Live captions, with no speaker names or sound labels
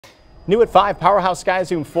New at 5, Powerhouse Sky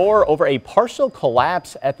Zoom 4 over a partial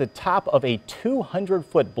collapse at the top of a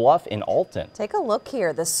 200-foot bluff in Alton. Take a look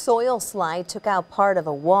here. The soil slide took out part of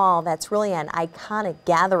a wall that's really an iconic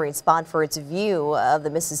gathering spot for its view of the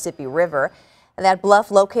Mississippi River. That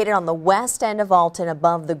bluff located on the west end of Alton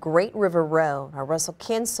above the Great River Road. Our Russell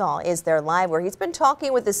Kinsall is there live where he's been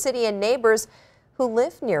talking with the city and neighbors who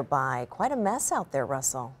live nearby. Quite a mess out there,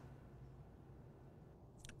 Russell.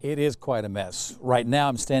 It is quite a mess. Right now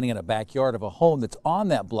I'm standing in a backyard of a home that's on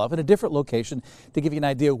that bluff in a different location to give you an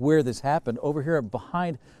idea where this happened. Over here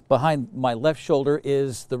behind my left shoulder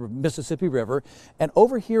is the Mississippi River, and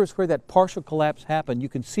over here is where that partial collapse happened. You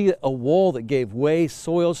can see a wall that gave way,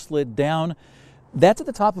 soil slid down. That's at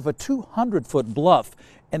the top of a 200-foot bluff,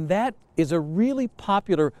 and that is a really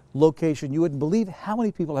popular location. You wouldn't believe how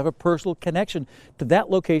many people have a personal connection to that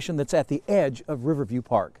location that's at the edge of Riverview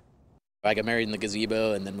Park. I got married in the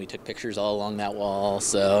gazebo, and then we took pictures all along that wall.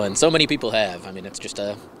 And so many people have. I mean, it's just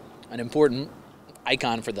an important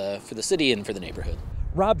icon for the city and for the neighborhood.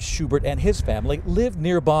 Rob Schubert and his family live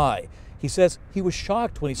nearby. He says he was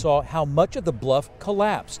shocked when he saw how much of the bluff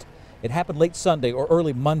collapsed. It happened late Sunday or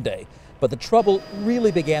early Monday, but the trouble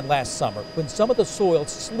really began last summer when some of the soil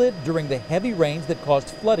slid during the heavy rains that caused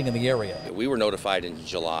flooding in the area. We were notified in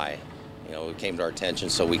July. It came to our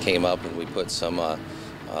attention, so we came up and we put some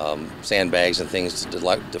sandbags and things to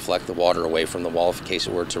deflect the water away from the wall in case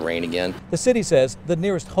it were to rain again. The city says the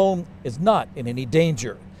nearest home is not in any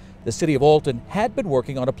danger. The city of Alton had been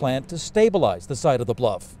working on a plan to stabilize the side of the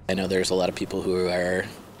bluff. I know there's a lot of people who are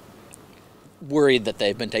worried that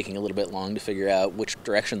they've been taking a little bit long to figure out which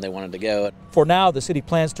direction they wanted to go. For now, the city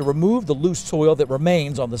plans to remove the loose soil that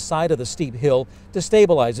remains on the side of the steep hill to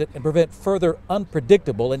stabilize it and prevent further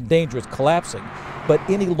unpredictable and dangerous collapsing. But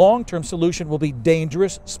any long-term solution will be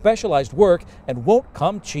dangerous, specialized work and won't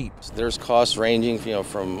come cheap. There's costs ranging,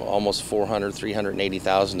 from almost $400,000,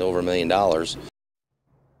 $380,000 to over $1 million.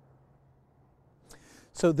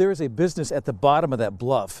 So there is a business at the bottom of that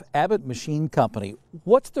bluff, Abbott Machine Company.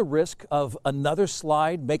 What's the risk of another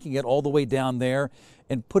slide making it all the way down there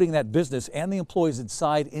and putting that business and the employees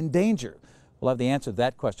inside in danger? We'll have the answer to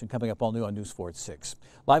that question coming up all new on News 4 at 6.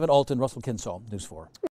 Live at Alton, Russell Kinsall, News 4.